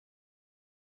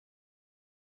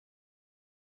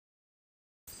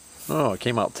Oh, I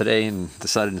came out today and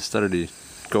decided instead of to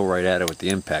go right at it with the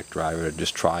impact driver, to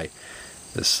just try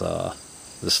this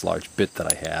this large bit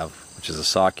that I have, which is a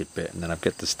socket bit, and then I've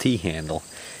got this T-handle,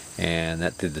 and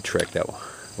that did the trick. That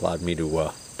allowed me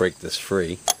to break this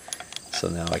free. So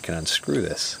now I can unscrew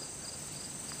this.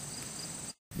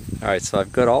 Alright, so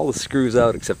I've got all the screws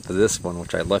out except for this one,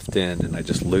 which I left in and I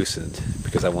just loosened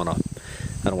because I don't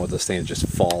want this thing to just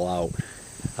fall out.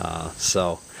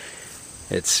 So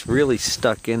it's really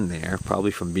stuck in there,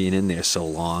 probably from being in there so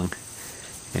long,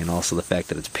 and also the fact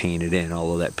that it's painted in,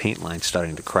 although that paint line's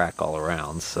starting to crack all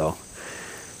around. So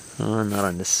not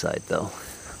on this side though.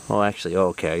 Oh, actually,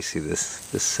 okay, I see this.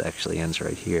 This actually ends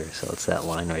right here, so it's that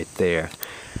line right there.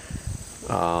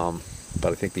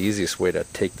 But I think the easiest way to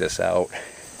take this out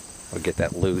or get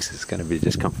that loose is going to be to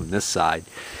just come from this side.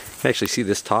 You can actually see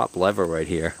this top lever right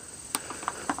here.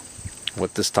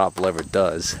 What this top lever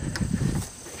does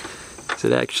is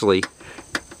it actually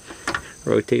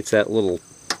rotates that little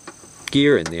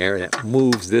gear in there, and it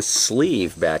moves this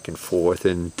sleeve back and forth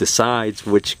and decides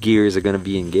which gears are going to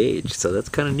be engaged. So that's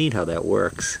kind of neat how that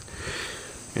works.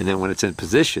 And then when it's in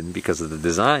position, because of the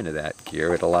design of that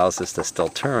gear, it allows this to still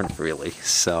turn freely.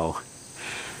 So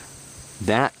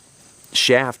that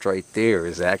shaft right there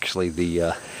is actually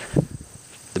the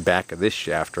back of this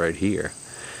shaft right here.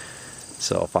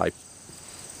 So if I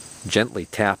gently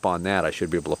tap on that, I should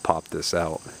be able to pop this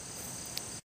out.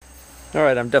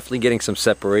 Alright, I'm definitely getting some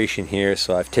separation here,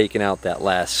 so I've taken out that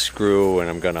last screw, and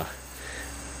I'm gonna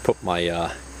put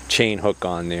my chain hook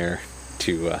on there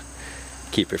to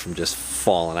keep it from just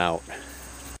falling out.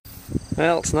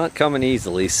 Well, it's not coming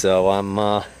easily, so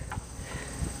I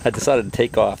decided to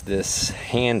take off this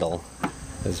handle.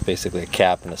 There's basically a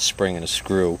cap and a spring and a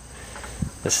screw.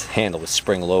 This handle was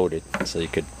spring loaded, so you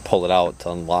could pull it out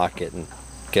to unlock it and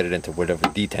get it into whatever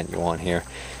detent you want here,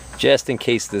 just in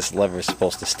case this lever is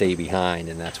supposed to stay behind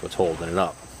and that's what's holding it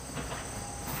up.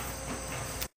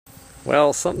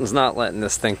 Well, something's not letting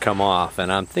this thing come off,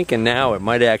 and I'm thinking now it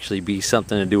might actually be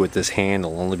something to do with this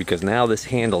handle, only because now this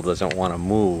handle doesn't want to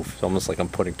move. It's almost like I'm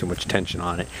putting too much tension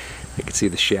on it. I can see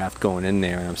the shaft going in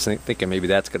there, and I'm thinking maybe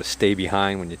that's going to stay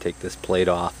behind when you take this plate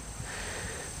off.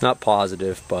 Not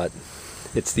positive, but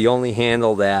it's the only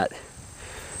handle that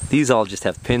these all just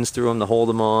have pins through them to hold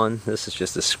them on. This is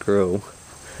just a screw.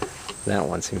 That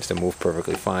one seems to move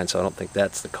perfectly fine, so I don't think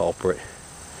that's the culprit.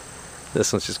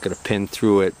 This one's just going to pin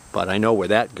through it, but I know where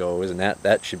that goes, and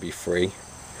that should be free.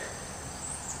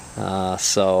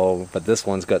 But this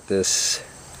one's got this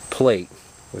plate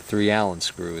with 3 Allen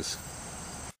screws.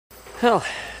 Well,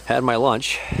 had my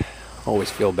lunch.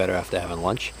 Always feel better after having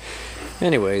lunch.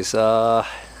 Anyways, took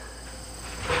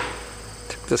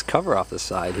this cover off the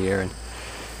side here, and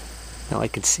now I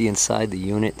can see inside the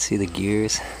unit, see the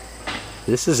gears.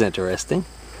 This is interesting.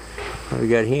 What do we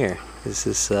got here? This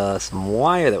is some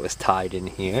wire that was tied in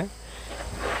here,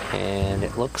 and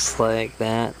it looks like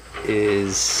that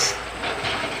is,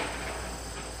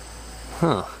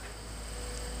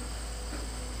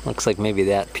 looks like maybe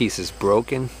that piece is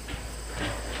broken.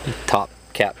 The top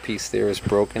cap piece there is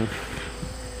broken,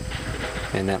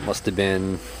 and that must have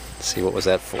been, let's see, what was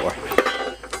that for?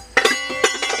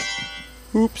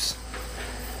 Oops.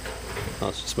 Oh,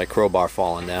 it's just my crowbar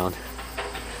falling down.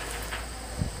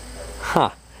 Huh.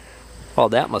 Well,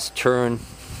 that must turn.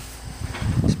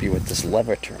 Must be what this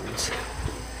lever turns.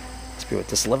 Must be what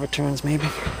this lever turns, maybe?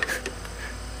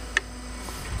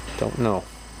 Don't know.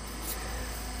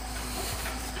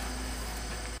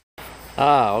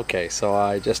 Ah, okay, so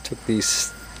I just took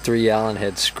these 3 Allen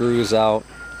head screws out,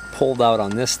 pulled out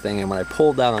on this thing, and when I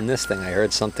pulled out on this thing, I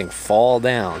heard something fall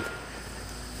down.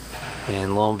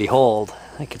 And lo and behold,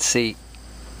 I could see,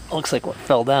 looks like what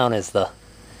fell down is the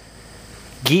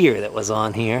gear that was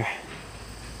on here.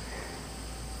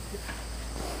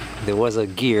 There was a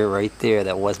gear right there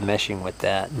that was meshing with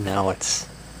that, and now it's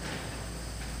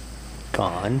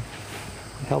gone.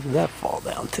 Where the hell did that fall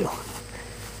down to?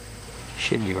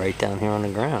 Should be right down here on the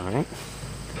ground, right?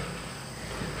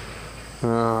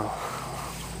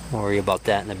 I'll worry about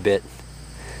that in a bit.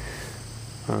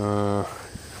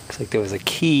 Looks like there was a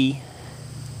key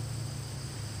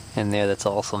in there that's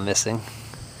also missing.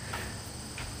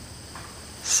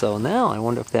 So now I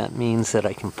wonder if that means that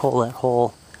I can pull that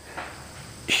whole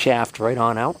shaft right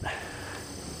on out.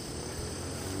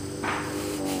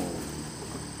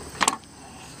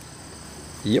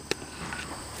 Yep.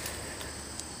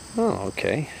 Oh,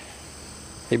 okay.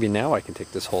 Maybe now I can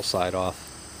take this whole side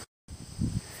off.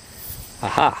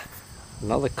 Aha!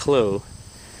 Another clue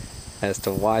as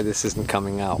to why this isn't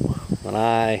coming out. When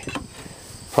I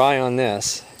pry on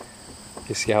this,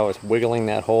 you see how it's wiggling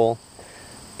that whole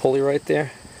pulley right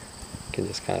there? You can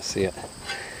just kind of see it.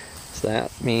 So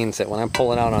that means that when I'm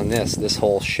pulling out on this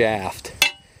whole shaft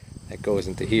that goes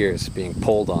into here is being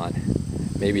pulled on.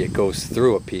 Maybe it goes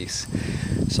through a piece.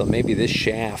 So maybe this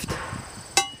shaft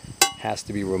has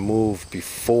to be removed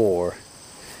before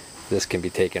this can be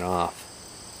taken off.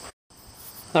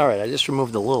 Alright, I just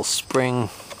removed the little spring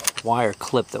wire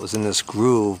clip that was in this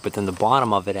groove, but then the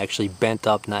bottom of it actually bent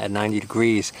up at 90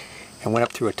 degrees and went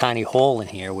up through a tiny hole in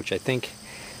here, which I think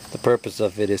the purpose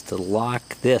of it is to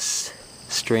lock this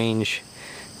strange,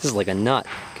 this is like a nut.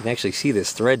 You can actually see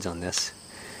there's threads on this.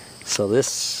 So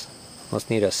this must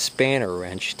need a spanner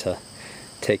wrench to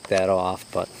take that off,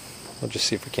 but we'll just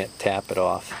see if we can't tap it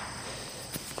off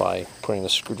by putting the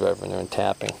screwdriver in there and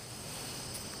tapping.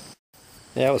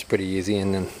 Yeah, that was pretty easy,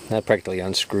 and then that practically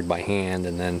unscrewed by hand,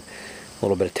 and then a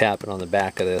little bit of tapping on the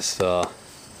back of this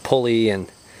pulley,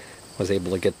 and was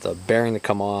able to get the bearing to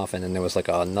come off, and then there was like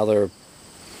another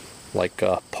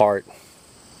part,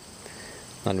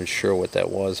 not even sure what that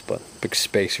was, but big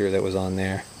spacer that was on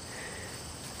there.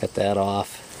 Got that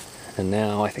off, and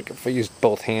now I think if I use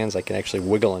both hands I can actually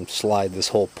wiggle and slide this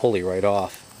whole pulley right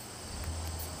off.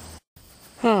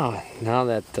 Oh, now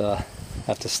that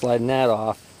after sliding that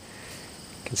off,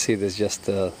 you can see there's just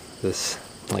this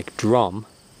like drum,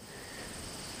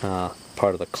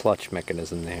 part of the clutch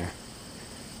mechanism there.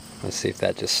 Let's see if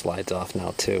that just slides off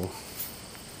now too.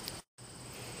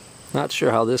 Not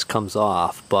sure how this comes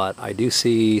off, but I do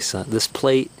see this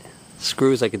plate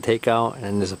screws I can take out,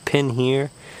 and there's a pin here.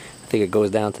 I think it goes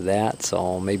down to that,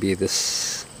 so maybe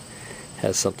this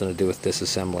has something to do with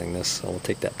disassembling this, so we'll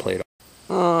take that plate off.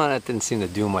 Oh, that didn't seem to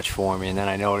do much for me, and then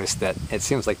I noticed that it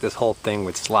seems like this whole thing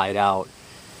would slide out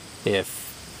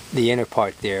if the inner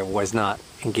part there was not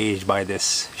engaged by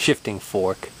this shifting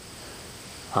fork.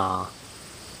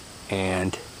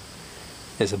 And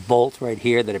there's a bolt right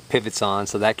here that it pivots on,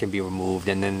 so that can be removed,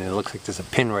 and then it looks like there's a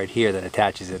pin right here that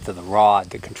attaches it to the rod,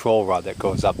 the control rod that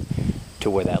goes up to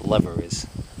where that lever is.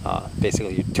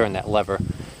 Basically you turn that lever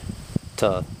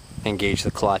to engage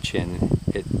the clutch, and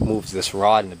it moves this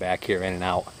rod in the back here in and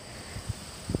out.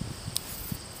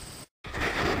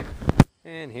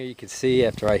 And here you can see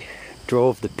after I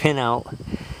drove the pin out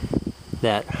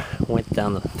that went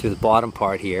down through the bottom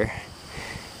part here,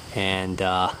 and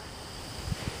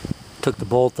took the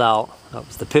bolt out. That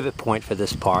was the pivot point for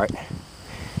this part.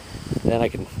 And then I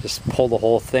can just pull the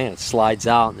whole thing. It slides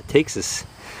out, and it takes this,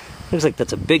 looks like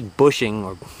that's a big bushing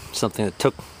or something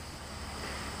that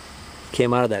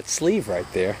came out of that sleeve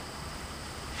right there.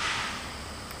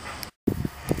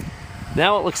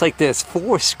 Now it looks like there's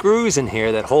 4 screws in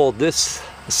here that hold this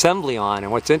assembly on,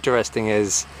 and what's interesting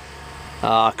is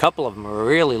a couple of them are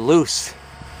really loose.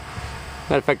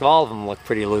 Matter of fact, all of them look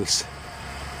pretty loose.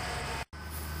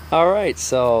 Alright,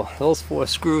 so those 4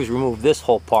 screws remove this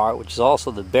whole part, which is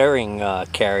also the bearing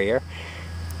carrier.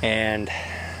 And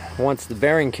once the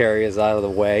bearing carrier is out of the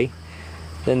way,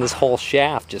 then this whole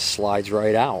shaft just slides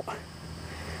right out.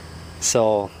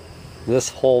 So this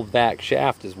whole back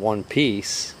shaft is one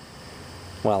piece.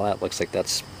 Well, that looks like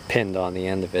that's pinned on the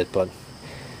end of it, but in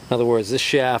other words, this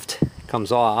shaft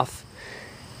comes off,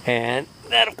 and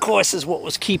that of course is what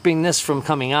was keeping this from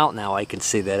coming out. Now I can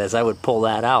see that as I would pull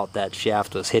that out, that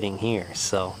shaft was hitting here.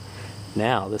 So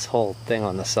now this whole thing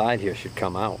on the side here should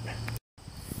come out.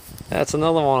 That's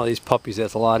another one of these puppies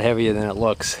that's a lot heavier than it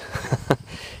looks,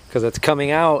 because it's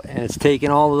coming out and it's taking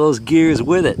all of those gears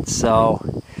with it. So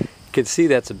you can see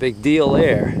that's a big deal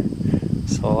there.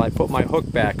 So I put my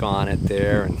hook back on it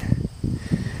there, and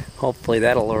hopefully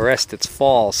that'll arrest its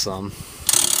fall some.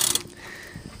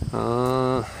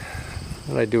 What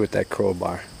did I do with that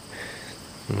crowbar?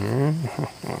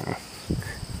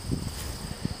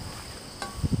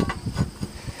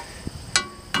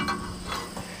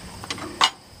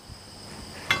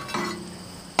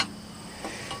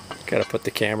 Gotta put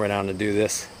the camera down to do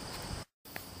this.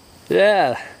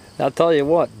 Yeah, I'll tell you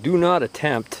what, do not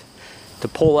attempt to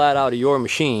pull that out of your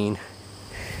machine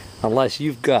unless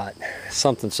you've got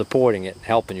something supporting it,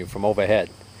 helping you from overhead.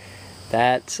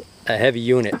 That's a heavy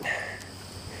unit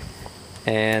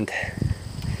and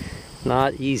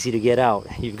not easy to get out.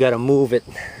 You've got to move it.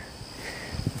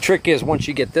 The trick is, once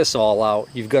you get this all out,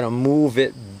 you've got to move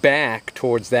it back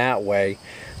towards that way,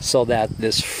 so that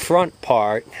this front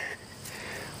part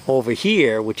over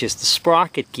here, which is the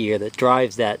sprocket gear that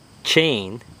drives that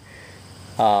chain,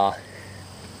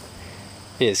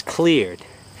 is cleared.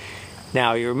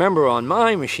 Now you remember on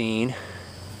my machine,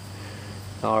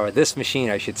 or this machine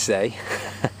I should say,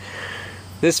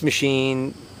 this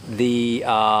machine, the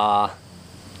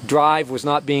drive was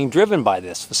not being driven by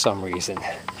this for some reason.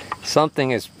 Something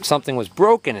was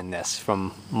broken in this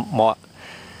from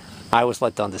I was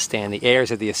led to understand, the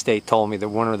heirs of the estate told me that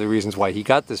one of the reasons why he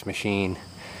got this machine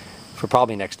for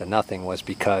probably next to nothing was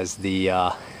because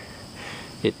the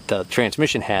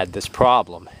transmission had this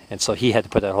problem, and so he had to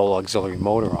put that whole auxiliary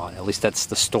motor on. At least that's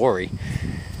the story.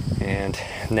 And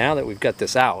now that we've got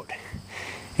this out,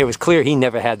 it was clear he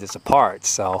never had this apart,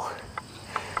 so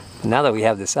now that we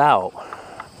have this out,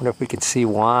 I wonder if we can see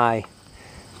why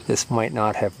this might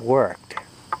not have worked.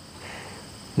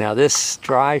 Now this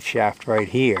drive shaft right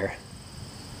here,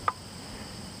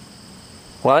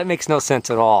 well, that makes no sense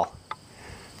at all.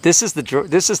 This is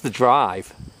the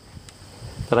drive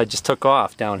that I just took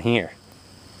off down here.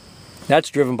 That's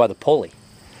driven by the pulley.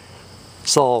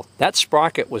 So that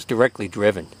sprocket was directly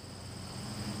driven.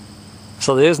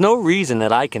 So there's no reason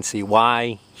that I can see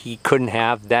why he couldn't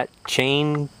have that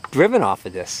chain driven off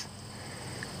of this.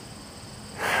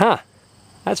 Huh.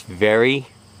 That's very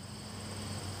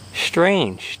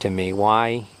strange to me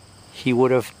why he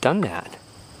would have done that.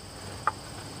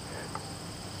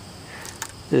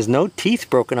 There's no teeth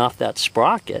broken off that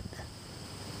sprocket.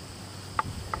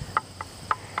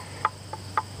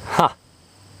 Huh.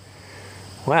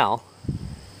 Well.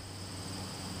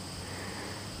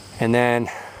 And then,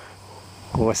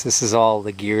 of course, this is all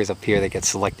the gears up here that get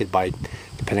selected by,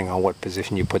 depending on what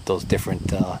position you put those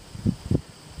different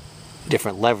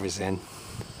levers in.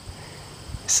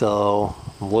 So,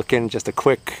 looking, just a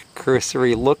quick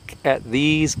cursory look at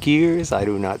these gears. I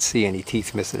do not see any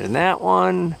teeth missing in that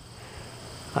one.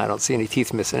 I don't see any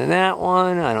teeth missing in that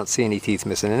one. I don't see any teeth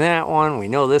missing in that one. We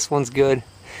know this one's good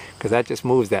because that just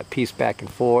moves that piece back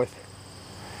and forth.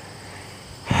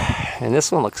 And this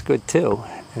one looks good too.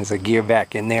 There's a gear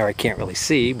back in there I can't really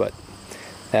see, but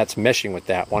that's meshing with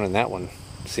that one, and that one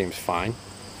seems fine.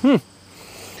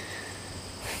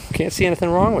 Can't see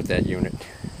anything wrong with that unit.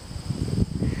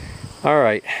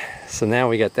 Alright, so now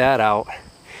we got that out.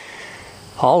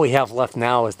 All we have left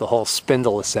now is the whole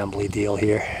spindle assembly deal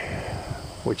here,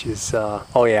 which is,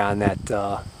 oh yeah, on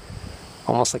that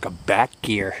almost like a back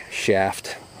gear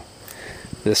shaft.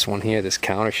 This one here, this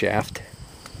counter shaft.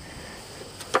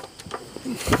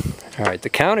 Alright, the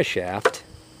counter shaft.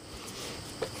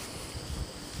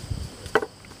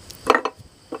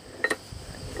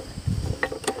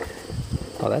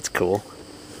 Oh, that's cool.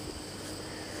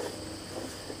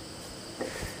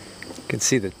 You can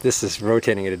see that this is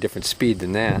rotating at a different speed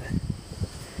than that.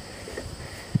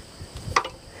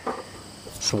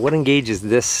 So what engages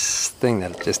this thing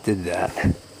that just did that?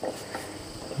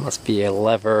 It must be a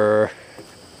lever.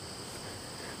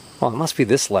 Well, it must be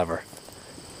this lever.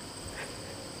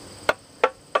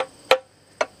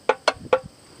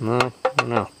 No, I don't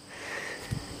know.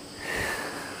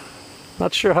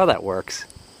 Not sure how that works.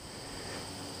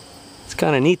 It's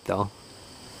kind of neat though.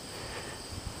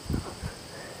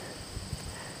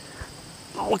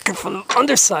 Looking from the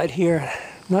underside here,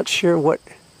 not sure what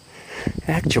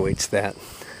actuates that.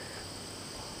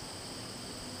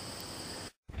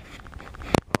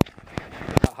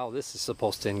 How this is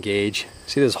supposed to engage.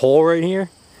 See this hole right here?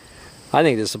 I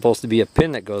think there's supposed to be a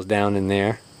pin that goes down in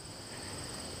there.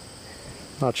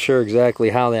 Not sure exactly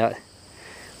how that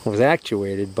was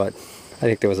actuated, but I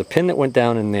think there was a pin that went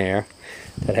down in there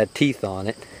that had teeth on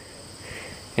it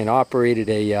and operated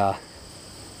a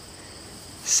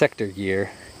sector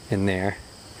gear in there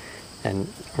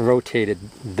and rotated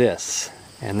this,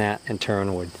 and that in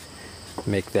turn would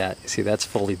make that, see, that's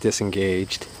fully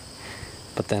disengaged.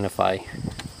 But then if I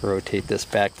rotate this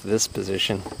back to this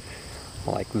position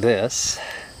like this,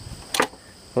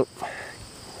 oop,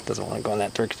 doesn't want to go in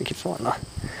that direction, it keeps wanting to,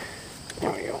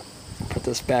 there we go, put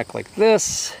this back like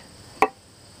this.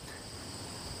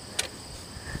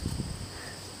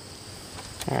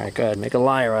 Alright, go ahead, make a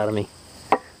liar out of me.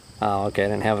 Oh, okay, I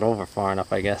didn't have it over far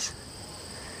enough, I guess.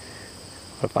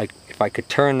 But if I could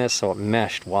turn this so it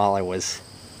meshed while I was...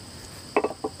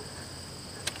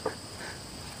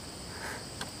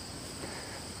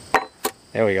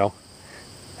 There we go.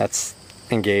 That's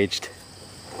engaged.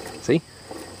 See?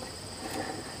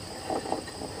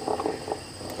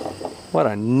 What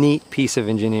a neat piece of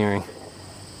engineering.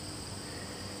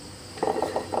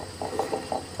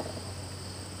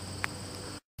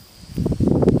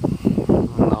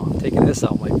 Taking this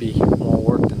out might be more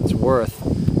work than it's worth.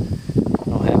 I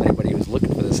don't have anybody who's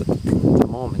looking for this at the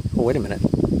moment. Oh, wait a minute.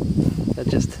 That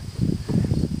just...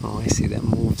 Oh, I see that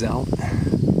moves out.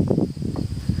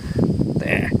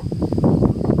 There.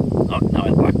 Oh, now I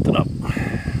locked it up.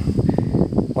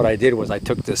 What I did was I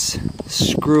took this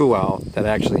screw out that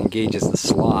actually engages the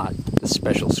slot, this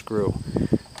special screw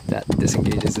that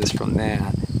disengages this from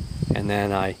that, and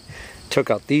then I took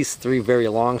out these three very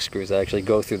long screws that actually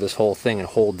go through this whole thing and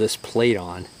hold this plate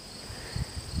on.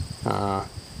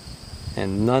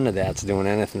 And none of that's doing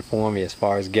anything for me as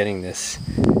far as getting this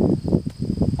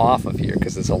off of here,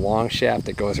 because it's a long shaft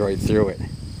that goes right through it.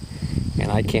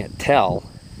 And I can't tell.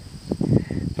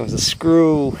 There was a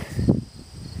screw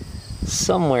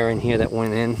somewhere in here that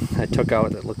went in. I took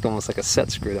out that looked almost like a set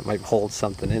screw that might hold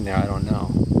something in there. I don't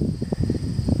know.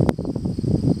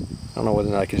 I don't know whether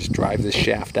or not I can just drive this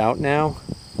shaft out now,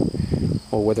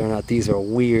 or whether or not these are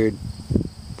weird,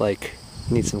 like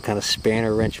need some kind of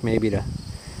spanner wrench maybe to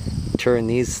turn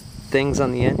these things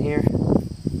on the end here.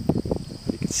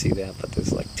 You can see that, but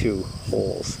there's like two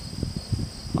holes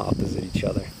opposite each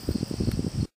other.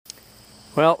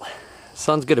 Well,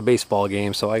 son's got a baseball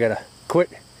game, so I gotta quit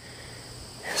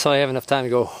so I have enough time to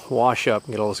go wash up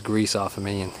and get all this grease off of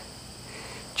me and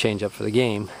change up for the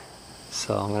game.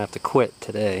 So I'm gonna have to quit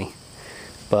today.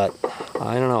 But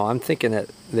I don't know, I'm thinking that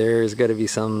there's got to be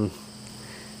some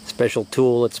special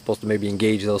tool that's supposed to maybe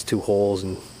engage those two holes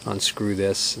and unscrew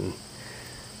this, and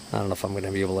I don't know if I'm going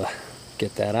to be able to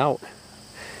get that out.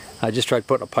 I just tried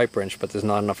putting a pipe wrench, but there's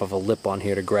not enough of a lip on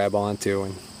here to grab onto,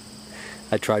 and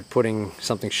I tried putting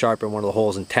something sharp in one of the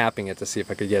holes and tapping it to see if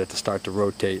I could get it to start to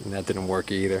rotate, and that didn't work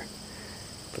either.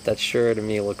 But that sure to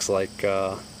me looks like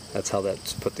that's how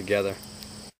that's put together.